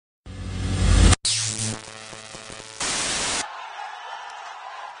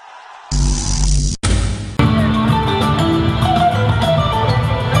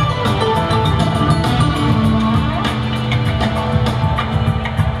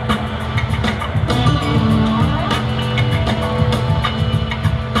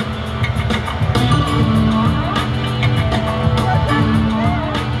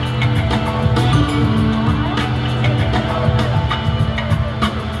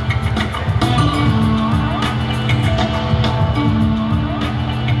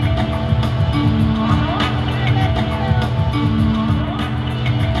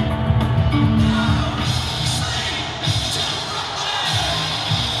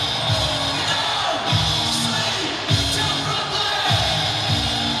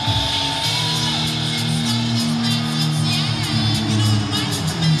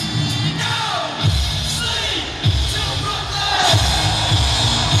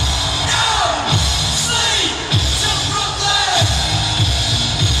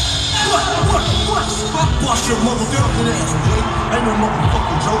your motherfucking ass, boy. Ain't no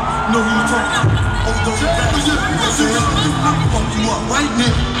motherfucking joke. You know who you talking to. Overdose of rap. Fuck you up right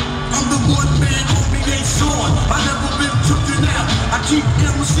now. I'm the one man army they showing. I never been taken out. I keep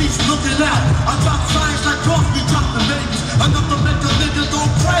MCs looking out. I drop signs like coffee, drop the babies. Enough to make a nigga go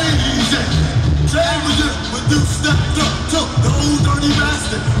crazy. Shame on you when you stepped up to the old dirty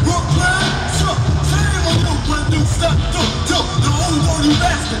bastard. Brooklyn, sure. Shame on you when you stepped up to the old dirty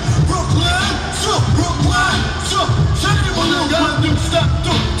bastard. Brooklyn, sure. Brooklyn, sure. Shame on you when you stepped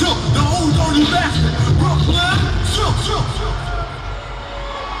up to the old dirty bastard. Brooklyn, sure, sure.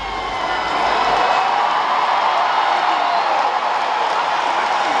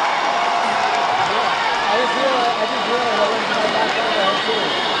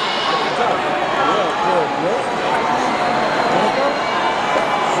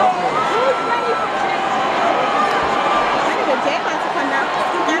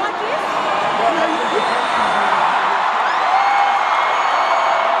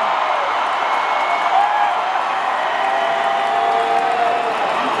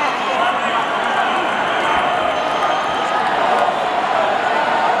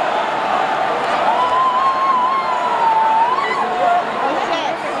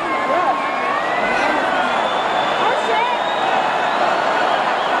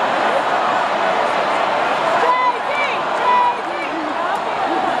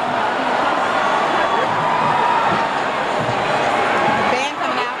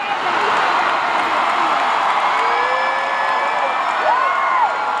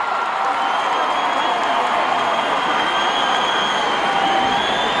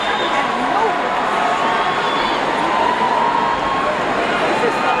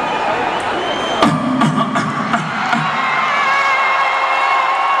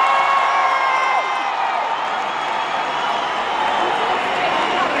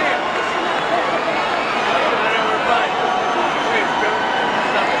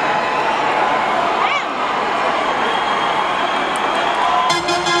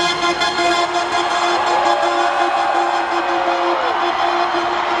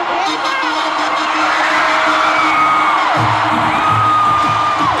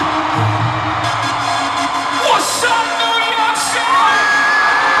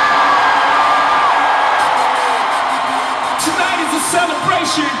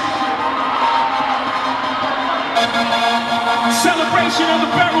 Celebration of the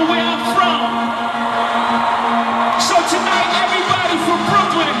borough where I'm from. So tonight, everybody from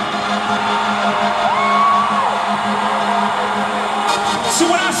Brooklyn. So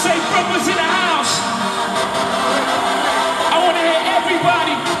when I say Brooklyn's in the house, I want to hear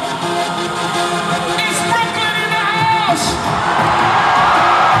everybody. It's Brooklyn in the house.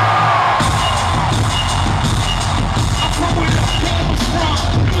 I'm from where the cameras from.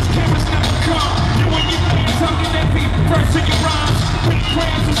 Those cameras never come. You and your fans talking every verse of your rhymes. Big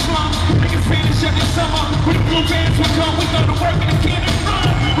crayons and slums. Niggas vanish every summer. When the blue bands will come, we go to work and the cannon run.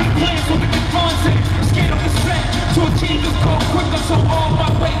 With the plans with the good funds in. Scared of the set. To achieve this goal quicker, so all my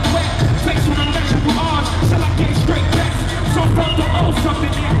way wet. Faced with electrical arms, till I get straight back. So I'm from the old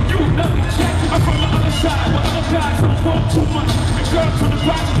something there. You know me, check. I'm from the other side, where other guys don't walk too much. And girls on the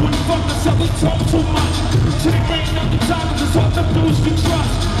boxes when the fuck us up, we talk too much. Till they bring up the time, it's all the blues we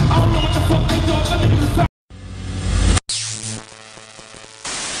trust. I don't know what the fuck they do.